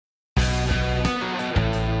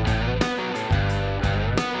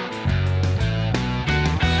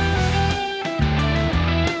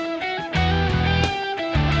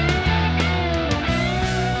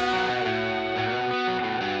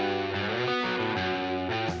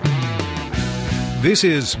This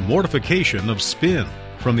is Mortification of Spin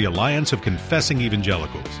from the Alliance of Confessing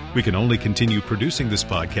Evangelicals. We can only continue producing this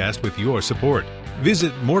podcast with your support.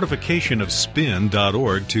 Visit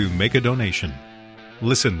mortificationofspin.org to make a donation.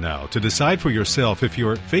 Listen now to decide for yourself if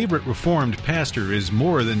your favorite Reformed pastor is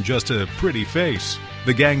more than just a pretty face.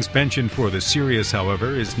 The gang's penchant for the serious,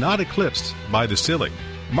 however, is not eclipsed by the silly.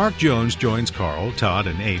 Mark Jones joins Carl, Todd,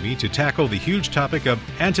 and Aimee to tackle the huge topic of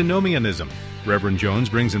antinomianism. Reverend Jones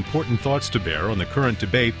brings important thoughts to bear on the current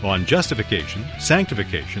debate on justification,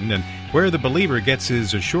 sanctification, and where the believer gets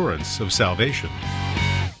his assurance of salvation.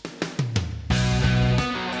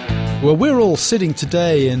 Well, we're all sitting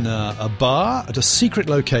today in a bar at a secret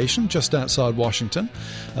location just outside Washington.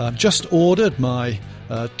 Just ordered my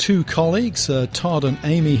two colleagues, Todd and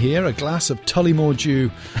Aimee here, a glass of Tullymore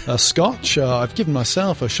Dew Scotch. I've given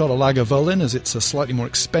myself a shot of Lagavulin, as it's a slightly more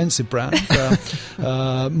expensive brand.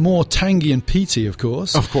 More tangy and peaty, of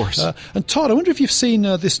course. Of course. And Todd, I wonder if you've seen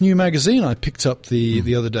this new magazine I picked up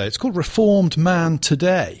the other day. It's called Reformed Man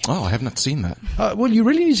Today. Oh, I have not seen that. Well, you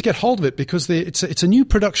really need to get hold of it because it's a new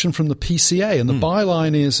production from the PCA, and the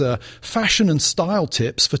byline is fashion and style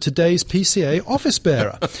tips for today's PCA office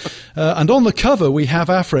bearer. And on the cover, we have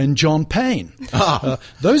our friend John Payne.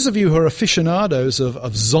 Those of you who are aficionados of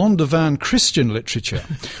Zondervan Christian literature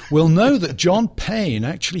will know that John Payne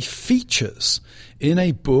actually features in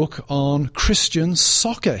a book on Christian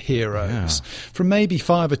soccer heroes from maybe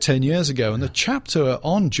 5 or 10 years ago. And the chapter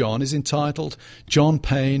on John is entitled John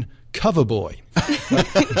Payne, Cover Boy.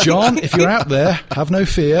 John, if you're out there, have no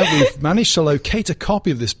fear. We've managed to locate a copy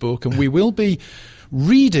of this book, and we will be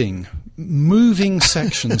reading moving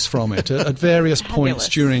sections from it at various points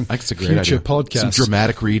during future podcasts. Some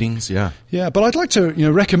dramatic readings, yeah. Yeah, but I'd like to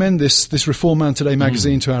recommend this Reformed Man Today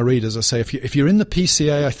magazine to our readers. I say, if you're in the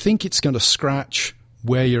PCA, I think it's going to scratch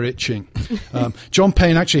where you're itching. John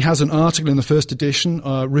Payne actually has an article in the first edition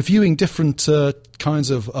reviewing different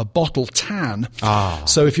kinds of bottle tan.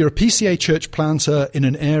 So if you're a PCA church planter in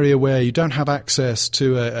an area where you don't have access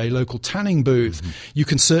to a local tanning booth, you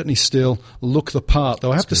can certainly still look the part.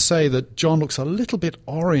 Though I have to say that John looks a little bit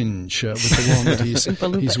orange with the one that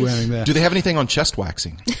he's wearing there. Do they have anything on chest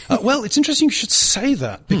waxing? Well, it's interesting you should say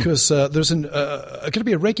that because there's going to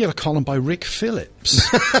be a regular column by Rick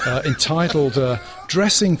Phillips entitled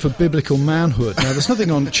Dressing for Biblical Manhood. Now, there's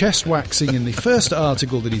nothing on chest waxing in the first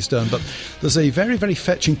article that he's done, but there's a very, very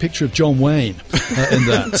fetching picture of John Wayne in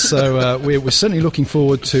that. So we're certainly looking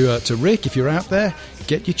forward to Rick. If you're out there,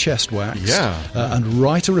 get your chest waxed and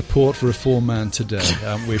write a report for Reformed Man Today.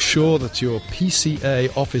 We're sure that your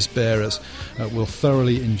PCA office bearers will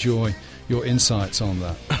thoroughly enjoy your insights on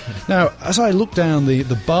that. Now, as I look down the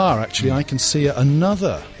bar, actually, I can see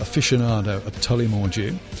another aficionado of Tullymore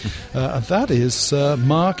Dew, and that is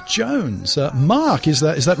Mark Jones. Mark, is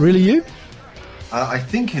that really you? I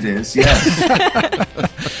think it is,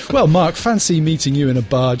 yes. Well, Mark, fancy meeting you in a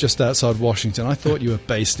bar just outside Washington. I thought you were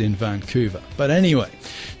based in Vancouver. But anyway,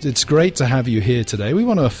 it's great to have you here today. We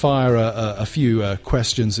want to fire a few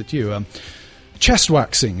questions at you. Chest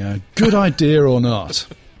waxing, good idea or not?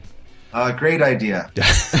 Great idea.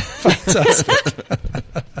 Fantastic.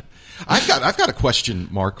 I've got a question,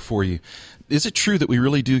 Mark, for you. Is it true that we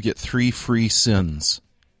really do get 3 free sins?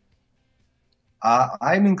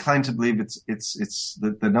 I'm inclined to believe it's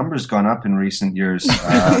the number's gone up in recent years.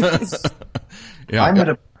 I'm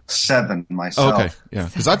at 7 myself. Okay, yeah,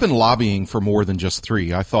 because I've been lobbying for more than just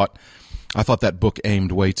 3. I thought that book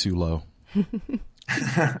aimed way too low.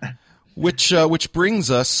 Which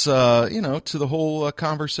brings us, to the whole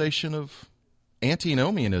conversation of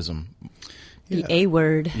antinomianism. The A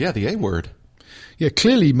word. Yeah, the A word. Yeah,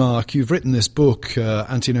 clearly, Mark, you've written this book,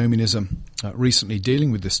 Antinomianism, recently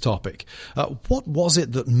dealing with this topic. What was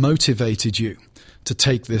it that motivated you to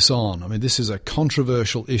take this on? I mean, this is a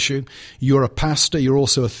controversial issue. You're a pastor. You're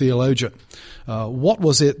also a theologian. What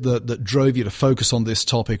was it that drove you to focus on this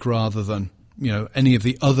topic rather than any of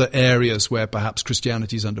the other areas where perhaps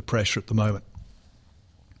Christianity is under pressure at the moment?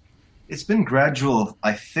 It's been gradual,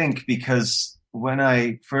 I think, because when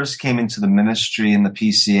I first came into the ministry in the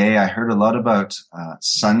PCA, I heard a lot about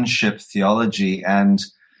sonship theology. And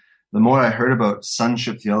the more I heard about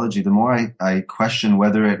sonship theology, the more I questioned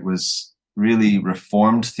whether it was really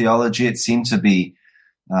Reformed theology. It seemed to be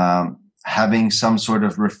having some sort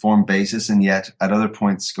of Reformed basis, and yet at other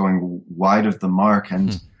points going wide of the mark.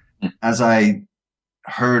 And as I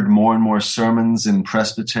heard more and more sermons in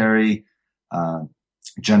presbytery,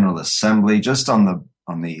 General Assembly, just on the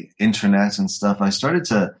internet and stuff, I started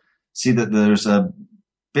to see that there's a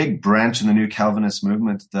big branch in the New Calvinist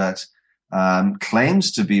movement that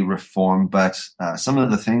claims to be Reformed, but some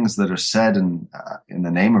of the things that are said in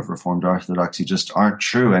the name of Reformed Orthodoxy just aren't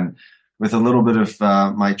true. And with a little bit of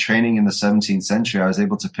my training in the 17th century, I was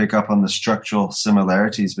able to pick up on the structural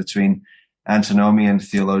similarities between antinomian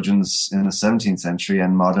theologians in the 17th century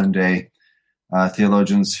and modern day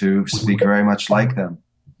theologians who speak very much like them.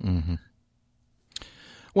 Mm-hmm.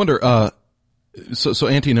 Wonder, so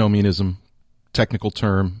antinomianism, technical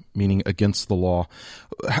term meaning against the law.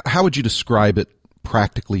 How would you describe it,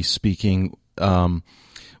 practically speaking,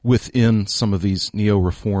 within some of these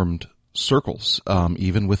neo-reformed circles,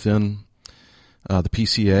 even within the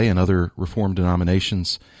PCA and other Reformed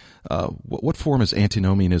denominations? What form is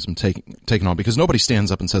antinomianism taken on? Because nobody stands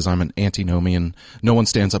up and says, I'm an antinomian. No one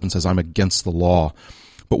stands up and says, I'm against the law.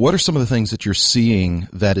 But what are some of the things that you're seeing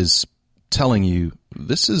that is telling you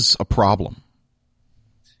this is a problem?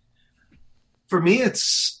 For me,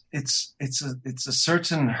 it's a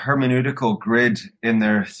certain hermeneutical grid in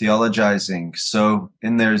their theologizing. So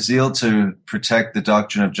in their zeal to protect the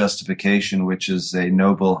doctrine of justification, which is a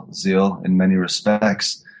noble zeal in many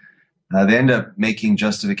respects, they end up making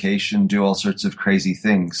justification do all sorts of crazy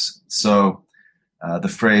things. So the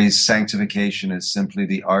phrase sanctification is simply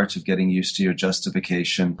the art of getting used to your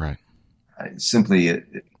justification. Right. Simply, it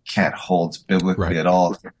can't hold biblically at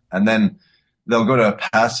all. And then they'll go to a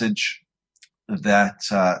passage that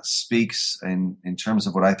speaks in terms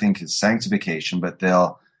of what I think is sanctification, but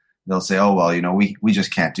they'll say, oh, well, we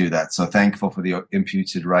just can't do that. So thankful for the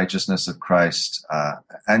imputed righteousness of Christ.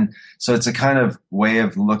 And so it's a kind of way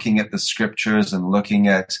of looking at the scriptures and looking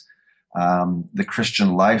at the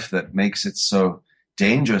Christian life that makes it so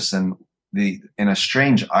dangerous. And in a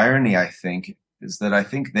strange irony, I think, is that I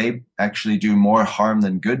think they actually do more harm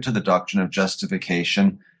than good to the doctrine of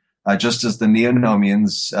justification, just as the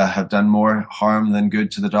Neonomians have done more harm than good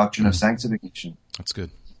to the doctrine of sanctification. That's good.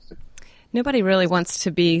 Nobody really wants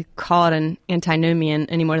to be called an antinomian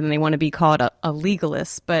any more than they want to be called a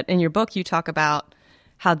legalist. But in your book, you talk about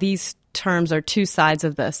how these terms are two sides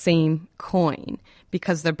of the same coin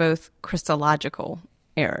because they're both Christological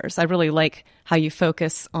errors. I really like how you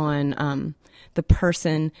focus on the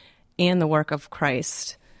person and the work of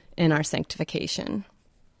Christ in our sanctification.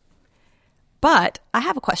 But I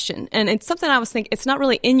have a question, and it's something I was thinking, it's not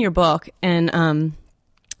really in your book, and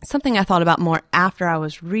something I thought about more after I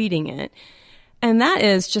was reading it. And that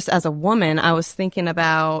is, just as a woman, I was thinking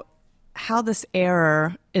about how this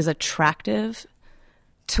error is attractive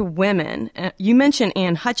to women. You mentioned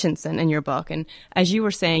Anne Hutchinson in your book, and as you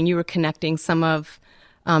were saying, you were connecting some of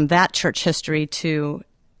that church history to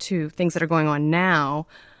things that are going on now.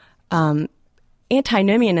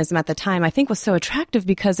 Antinomianism at the time, I think, was so attractive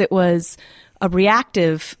because it was a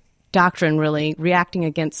reactive doctrine, really reacting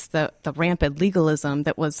against the rampant legalism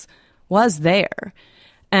that was there.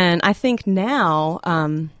 And I think now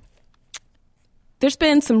there's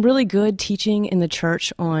been some really good teaching in the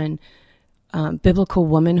church on biblical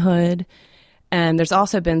womanhood, and there's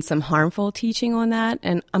also been some harmful teaching on that.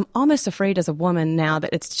 And I'm almost afraid as a woman now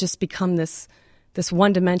that it's just become this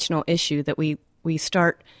one-dimensional issue that we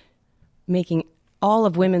start making all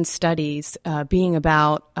of women's studies being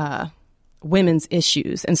about women's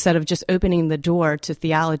issues instead of just opening the door to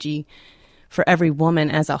theology for every woman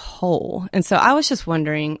as a whole. And so I was just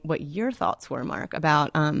wondering what your thoughts were, Mark,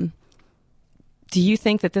 about do you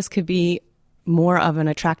think that this could be more of an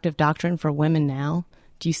attractive doctrine for women now?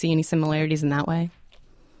 Do you see any similarities in that way?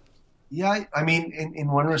 Yeah, I mean,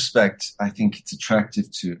 in one respect, I think it's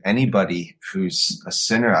attractive to anybody who's a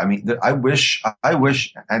sinner. I mean, I wish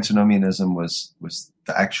antinomianism was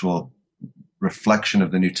the actual reflection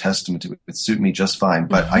of the New Testament. It would suit me just fine.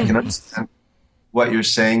 But I can understand what you're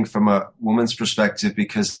saying from a woman's perspective,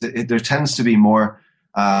 because there tends to be more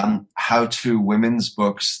how-to women's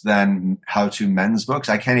books than how-to men's books.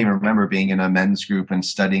 I can't even remember being in a men's group and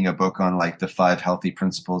studying a book on like the 5 healthy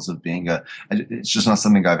principles of being it's just not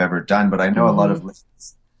something I've ever done, but I know a lot of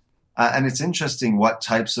listeners. And it's interesting what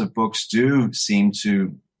types of books do seem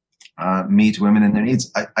to meet women in their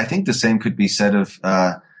needs. I think the same could be said of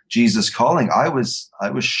Jesus Calling. I was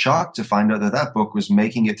shocked to find out that book was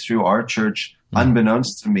making it through our church,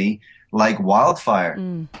 unbeknownst to me, like wildfire.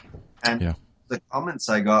 And the comments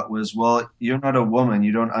I got was, well, you're not a woman,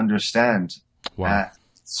 you don't understand. Wow.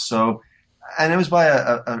 And it was by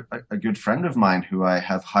a good friend of mine who I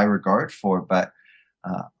have high regard for, but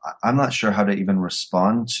I'm not sure how to even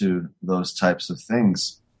respond to those types of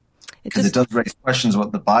things. Because it does raise questions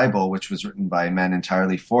about the Bible, which was written by men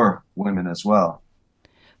entirely for women as well.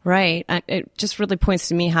 Right. It just really points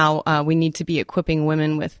to me how we need to be equipping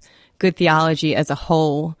women with good theology as a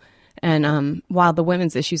whole. And while the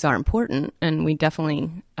women's issues are important, and we definitely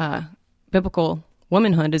biblical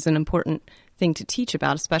womanhood is an important thing to teach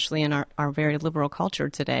about, especially in our very liberal culture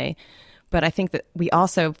today. But I think that we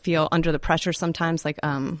also feel under the pressure sometimes, like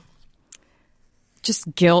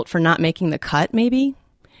just guilt for not making the cut, maybe.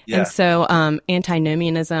 Yeah. And so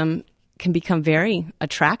antinomianism can become very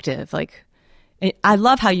attractive. Like, I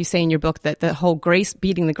love how you say in your book that the whole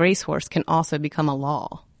beating the grace horse can also become a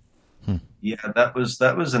law. Yeah, that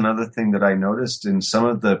was another thing that I noticed in some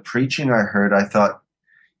of the preaching I heard. I thought,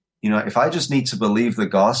 if I just need to believe the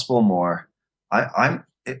gospel more,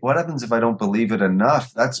 what happens if I don't believe it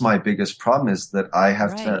enough? That's my biggest problem, is that I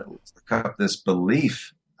have to look up this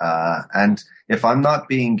belief. And if I'm not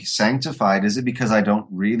being sanctified, is it because I don't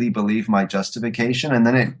really believe my justification? And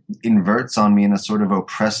then it inverts on me in a sort of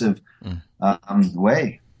oppressive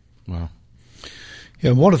way. Wow.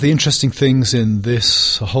 Yeah, one of the interesting things in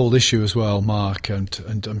this whole issue as well, Mark,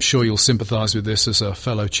 and I'm sure you'll sympathize with this as a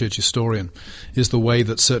fellow church historian, is the way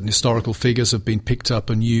that certain historical figures have been picked up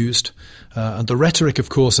and used. And the rhetoric, of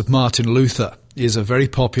course, of Martin Luther is a very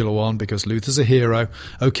popular one, because Luther's a hero.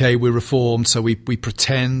 Okay, we're reformed, so we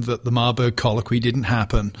pretend that the Marburg Colloquy didn't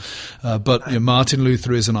happen. But Martin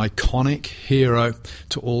Luther is an iconic hero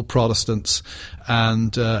to all Protestants.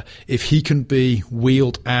 And if he can be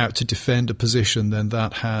wheeled out to defend a position, then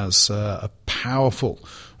that has a powerful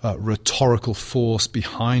rhetorical force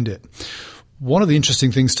behind it. One of the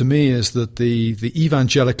interesting things to me is that the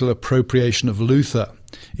evangelical appropriation of Luther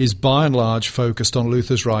is by and large focused on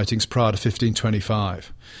Luther's writings prior to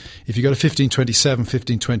 1525. If you go to 1527,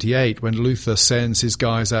 1528, when Luther sends his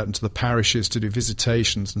guys out into the parishes to do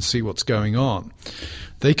visitations and see what's going on,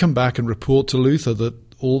 they come back and report to Luther that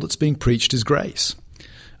all that's being preached is grace.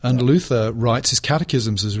 And Luther writes his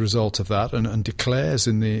catechisms as a result of that, and declares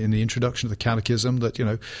in the introduction of the catechism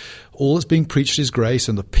that, all that's being preached is grace,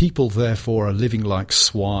 and the people therefore are living like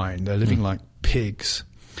swine. They're living like pigs.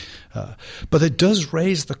 But it does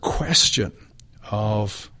raise the question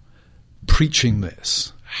of preaching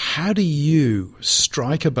this. How do you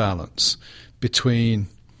strike a balance between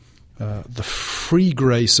the free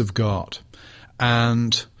grace of God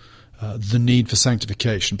and the need for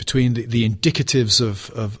sanctification, between the indicatives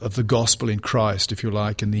of the gospel in Christ, if you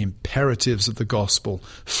like, and the imperatives of the gospel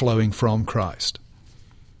flowing from Christ?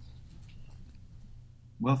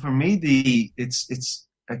 Well, for me, it's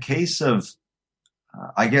a case of,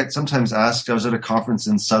 I get sometimes asked, I was at a conference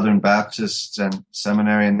in Southern Baptist and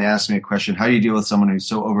Seminary, and they asked me a question: how do you deal with someone who's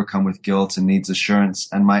so overcome with guilt and needs assurance?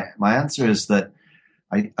 And my answer is that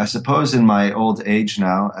I suppose in my old age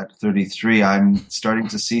now, at 33, I'm starting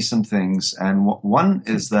to see some things. And one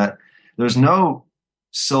is that there's no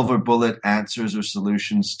silver bullet answers or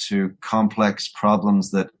solutions to complex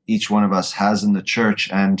problems that each one of us has in the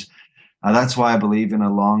church. And that's why I believe in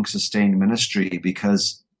a long, sustained ministry,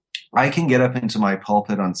 because I can get up into my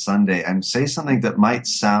pulpit on Sunday and say something that might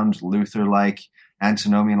sound Luther-like,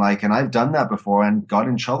 antinomian-like, and I've done that before and got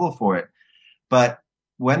in trouble for it. But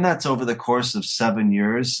when that's over the course of 7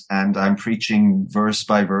 years and I'm preaching verse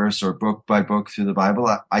by verse or book by book through the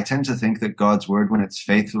Bible, I tend to think that God's word, when it's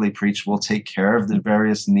faithfully preached, will take care of the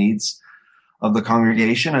various needs of the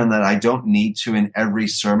congregation, and that I don't need to, in every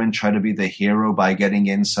sermon, try to be the hero by getting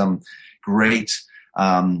in some great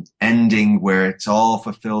ending where it's all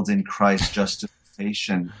fulfilled in Christ's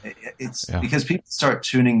justification. It's because people start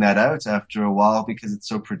tuning that out after a while because it's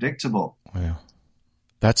so predictable. Wow.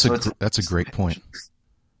 That's a great point.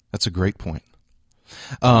 That's a great point.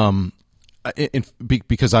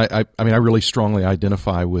 Because I really strongly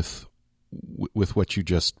identify with what you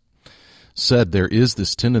just said. There is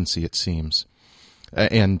this tendency, it seems,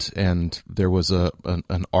 and there was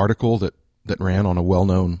an article that ran on a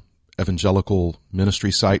well-known evangelical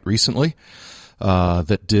ministry site recently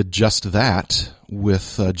that did just that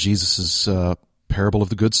with Jesus's parable of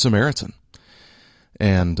the Good Samaritan,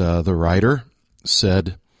 and the writer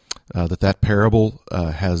said that parable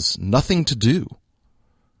has nothing to do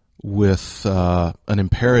with an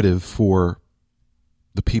imperative for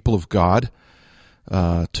the people of God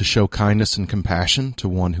to show kindness and compassion to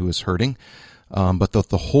one who is hurting, but that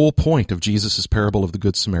the whole point of Jesus' parable of the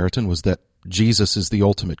Good Samaritan was that Jesus is the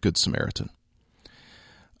ultimate Good Samaritan.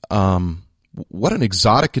 What an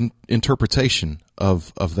exotic interpretation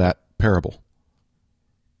of that parable.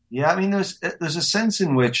 Yeah, I mean, there's a sense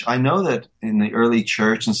in which I know that in the early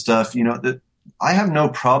church and stuff, that I have no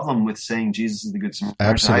problem with saying Jesus is the Good Samaritan.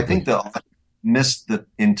 Absolutely. I think that I missed the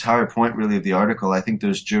entire point, really, of the article. I think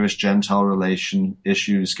there's Jewish-Gentile relation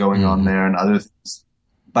issues going on there and other things.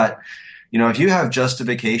 But, if you have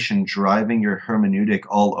justification driving your hermeneutic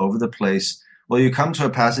all over the place, well, you come to a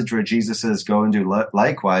passage where Jesus says, go and do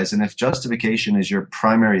likewise. And if justification is your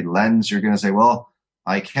primary lens, you're going to say, well,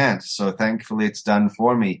 I can't. So thankfully it's done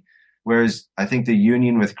for me. Whereas I think the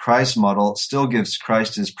union with Christ model still gives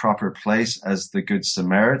Christ his proper place as the Good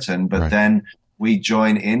Samaritan, but then we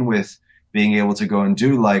join in with being able to go and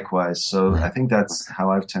do likewise. So I think that's how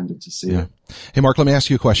I've tended to see it. Hey, Mark, let me ask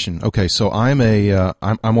you a question. Okay, so I'm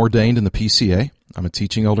ordained in the PCA. I'm a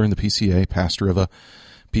teaching elder in the PCA, pastor of a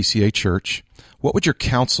PCA church. What would your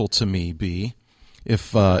counsel to me be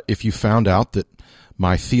if you found out that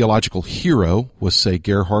my theological hero was, say,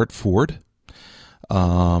 Gerhard Ford,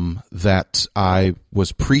 that I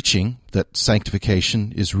was preaching that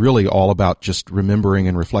sanctification is really all about just remembering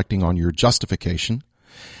and reflecting on your justification,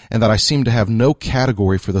 and that I seem to have no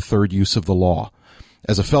category for the third use of the law?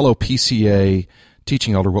 As a fellow PCA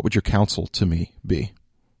teaching elder, what would your counsel to me be,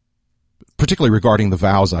 particularly regarding the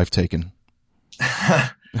vows I've taken?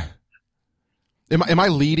 Am I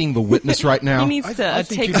leading the witness right now? He needs to I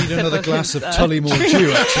think take you need another glass of Tullymore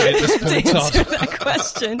Dew, actually, at this point, Todd. That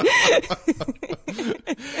question.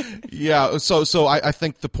 Yeah. So I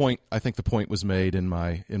think the point was made in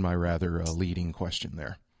my rather leading question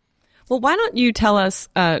there. Well, why don't you tell us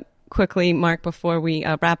quickly, Mark, before we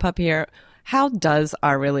wrap up here, how does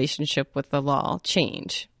our relationship with the law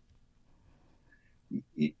change?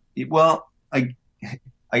 Well,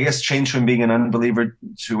 I guess change from being an unbeliever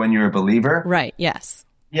to when you're a believer. Right. Yes.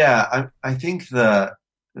 Yeah. I think the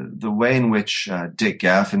way in which Dick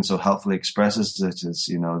Gaffin so helpfully expresses it is,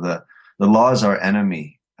 the law is our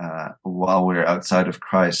enemy while we're outside of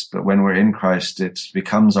Christ, but when we're in Christ, it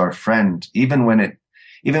becomes our friend. Even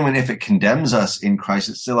if it condemns us in Christ,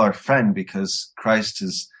 it's still our friend because Christ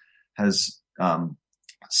has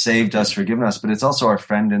saved us, forgiven us. But it's also our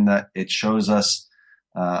friend in that it shows us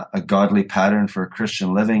a godly pattern for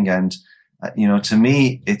Christian living. And, to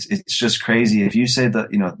me, it's just crazy. If you say that,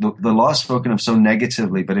 the law is spoken of so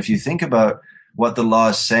negatively, but if you think about what the law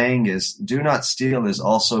is saying is, do not steal is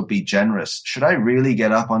also be generous. Should I really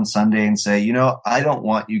get up on Sunday and say, I don't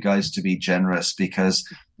want you guys to be generous because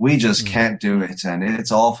we just can't do it. And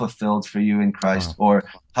it's all fulfilled for you in Christ. Wow. Or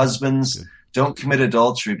husbands, don't commit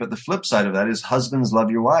adultery. But the flip side of that is husbands, love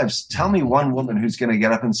your wives. Tell me one woman who's going to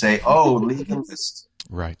get up and say, oh, legalist.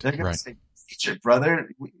 Right. They're going to say, teach it, brother.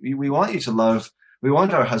 We want you to love. We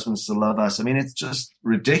want our husbands to love us. I mean, it's just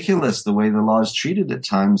ridiculous the way the law is treated at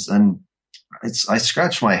times. And I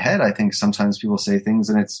scratch my head. I think sometimes people say things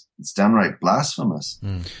and it's downright blasphemous.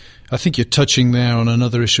 I think you're touching there on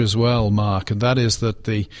another issue as well, Mark, and that is that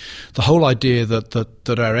the whole idea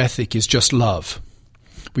that our ethic is just love,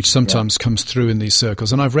 which sometimes comes through in these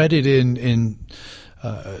circles. And I've read it in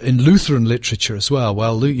Lutheran literature as well.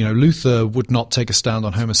 Well, Luther would not take a stand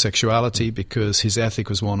on homosexuality because his ethic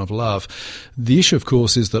was one of love. The issue, of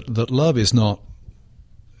course, is that love is not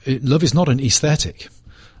an aesthetic.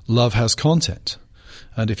 Love has content.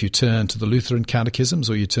 And if you turn to the Lutheran catechisms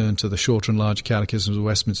or you turn to the shorter and larger catechisms of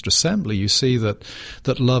Westminster Assembly, you see that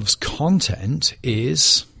love's content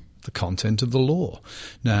is the content of the law.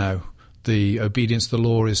 Now, the obedience to the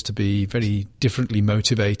law is to be very differently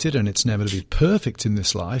motivated, and it's never to be perfect in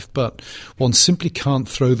this life, but one simply can't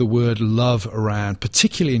throw the word love around,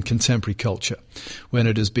 particularly in contemporary culture, when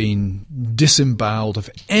it has been disemboweled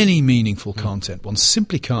of any meaningful content. One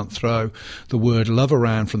simply can't throw the word love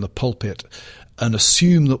around from the pulpit and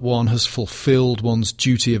assume that one has fulfilled one's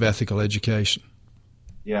duty of ethical education.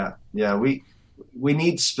 Yeah. We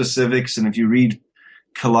need specifics, and if you read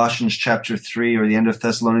Colossians chapter 3 or the end of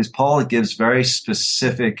Thessalonians, Paul gives very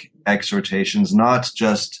specific exhortations, not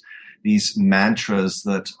just these mantras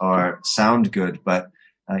that sound good, but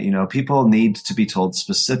people need to be told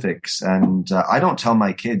specifics. And I don't tell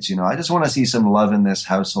my kids, I just want to see some love in this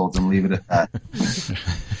household and leave it at that.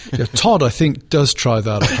 Yeah, Todd, I think, does try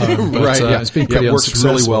that at home, but it's been pretty works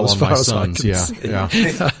really well as on far my as sons. I can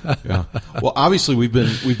see. Yeah. Well, obviously, we've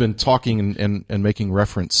been talking and making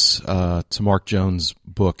reference to Mark Jones'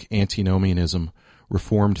 book, Antinomianism: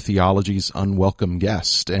 Reformed Theology's Unwelcome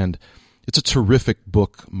Guest, and it's a terrific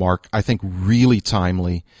book, Mark. I think really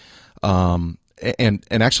timely. And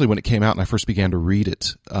actually, when it came out and I first began to read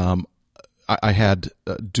it, I had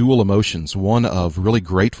dual emotions. One of really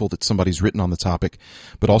grateful that somebody's written on the topic,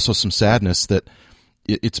 but also some sadness that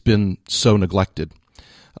it's been so neglected.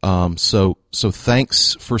 So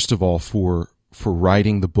thanks first of all for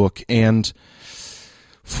writing the book and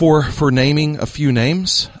for naming a few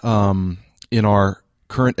names in our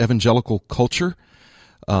current evangelical culture.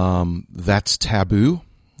 That's taboo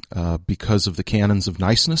because of the canons of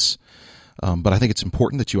niceness. But I think it's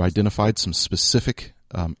important that you identified some specific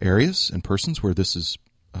areas and persons where this is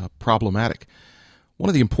problematic. One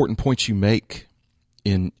of the important points you make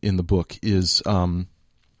in the book is the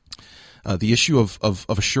issue of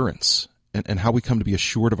assurance and how we come to be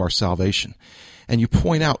assured of our salvation. And you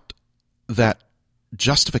point out that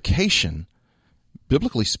justification,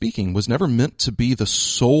 biblically speaking, was never meant to be the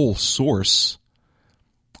sole source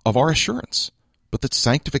of our assurance, but that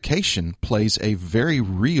sanctification plays a very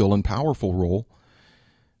real and powerful role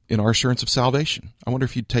in our assurance of salvation. I wonder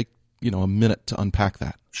if you'd take, a minute to unpack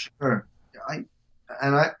that. Sure.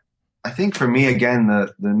 I think for me, again,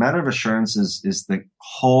 the matter of assurance is the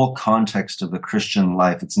whole context of the Christian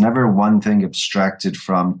life. It's never one thing abstracted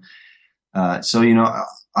from.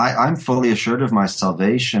 I'm fully assured of my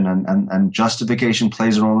salvation, and justification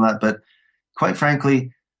plays a role in that. But quite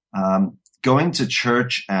frankly, going to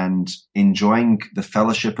church and enjoying the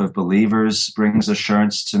fellowship of believers brings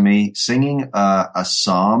assurance to me. Singing a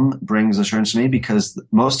psalm brings assurance to me, because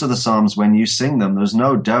most of the psalms, when you sing them, there's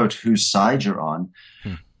no doubt whose side you're on.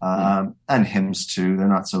 And hymns too, they're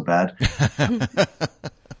not so bad.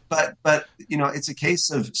 But it's a case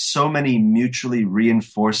of so many mutually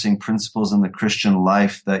reinforcing principles in the Christian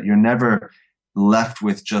life that you're never left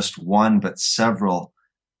with just one, but several.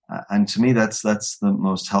 And to me, that's the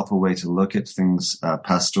most helpful way to look at things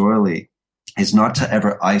pastorally, is not to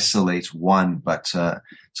ever isolate one, but to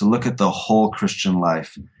look at the whole Christian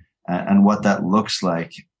life and what that looks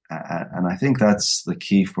like. And I think that's the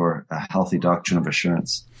key for a healthy doctrine of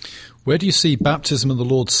assurance. Where do you see baptism and the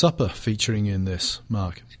Lord's Supper featuring in this,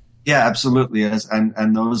 Mark? Yeah, absolutely.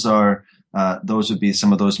 And those would be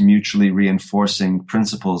some of those mutually reinforcing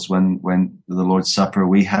principles. When the Lord's Supper,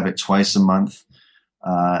 we have it twice a month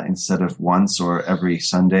instead of once or every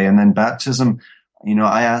Sunday. And then baptism,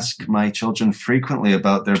 I ask my children frequently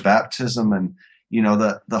about their baptism, and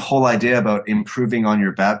the whole idea about improving on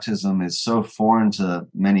your baptism is so foreign to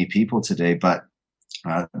many people today. But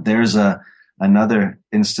there's another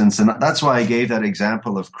instance, and that's why I gave that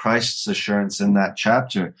example of Christ's assurance in that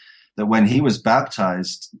chapter, that when he was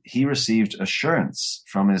baptized, he received assurance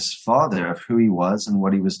from his Father of who he was and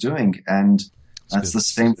what he was doing. And that's the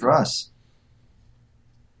same for us.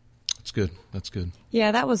 That's good.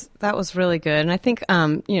 Yeah, that was really good. And I think,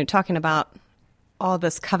 talking about all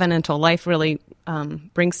this covenantal life really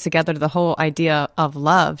brings together the whole idea of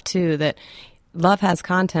love too, that love has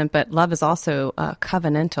content, but love is also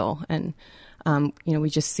covenantal. And, we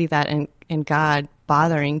just see that in God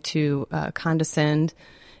bothering to condescend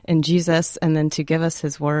in Jesus, and then to give us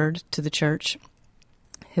his word to the church,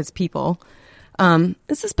 his people.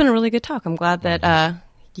 This has been a really good talk. I'm glad that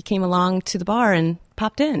you came along to the bar and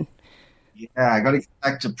popped in. Yeah, I got to get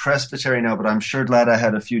back to Presbytery now, but I'm sure glad I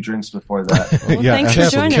had a few drinks before that. Well, thanks for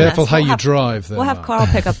joining us. Careful how you drive there. We'll have Carl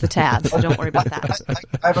pick up the tab, so don't worry about that.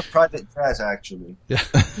 I have a private jet, actually. Yeah,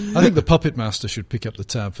 I think the puppet master should pick up the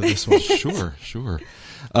tab for this one. Sure.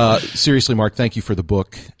 Seriously, Mark, thank you for the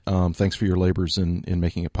book. Thanks for your labors in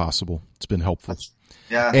making it possible. It's been helpful.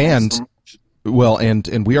 Yeah. And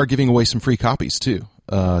we are giving away some free copies too.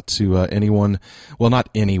 To anyone, well, not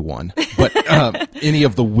anyone, but any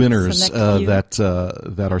of the winners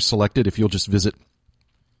that are selected. If you'll just visit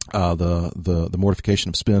the Mortification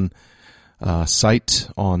of Spin site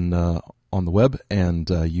on the web, and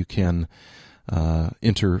you can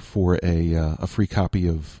enter for a free copy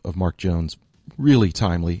of Mark Jones' really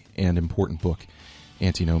timely and important book,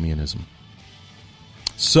 Antinomianism.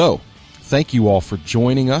 So, thank you all for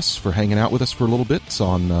joining us, for hanging out with us for a little bit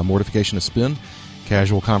on Mortification of Spin.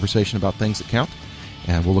 Casual conversation about things that count,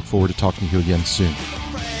 and we'll look forward to talking to you again soon.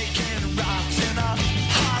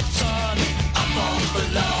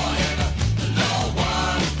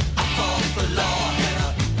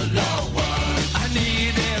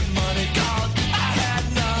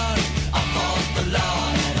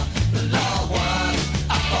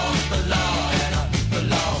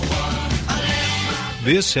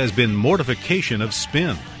 This has been Mortification of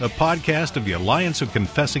Spin, a podcast of the Alliance of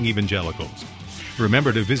Confessing Evangelicals.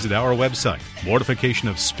 Remember to visit our website,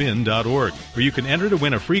 mortificationofspin.org, where you can enter to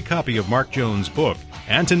win a free copy of Mark Jones' book,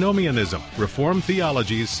 Antinomianism, Reformed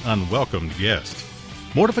Theology's Unwelcomed Guest.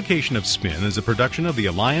 Mortification of Spin is a production of the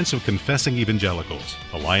Alliance of Confessing Evangelicals.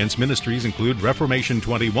 Alliance ministries include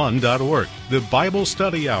Reformation21.org, the Bible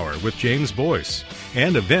Study Hour with James Boyce,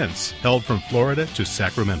 and events held from Florida to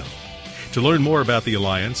Sacramento. To learn more about the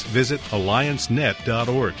Alliance, visit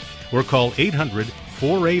alliancenet.org or call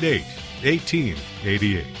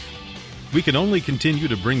 800-488-1888. We can only continue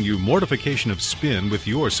to bring you Mortification of Spin with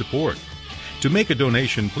your support. To make a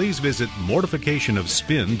donation, please visit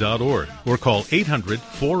mortificationofspin.org or call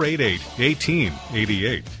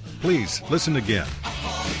 800-488-1888. Please listen again.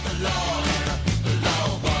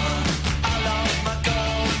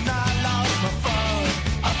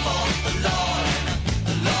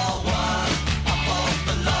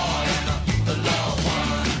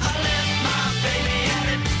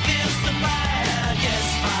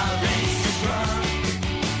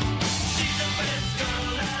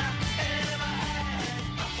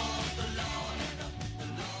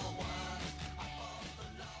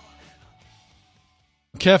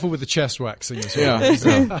 Careful with the chest waxing as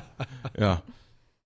well. Yeah.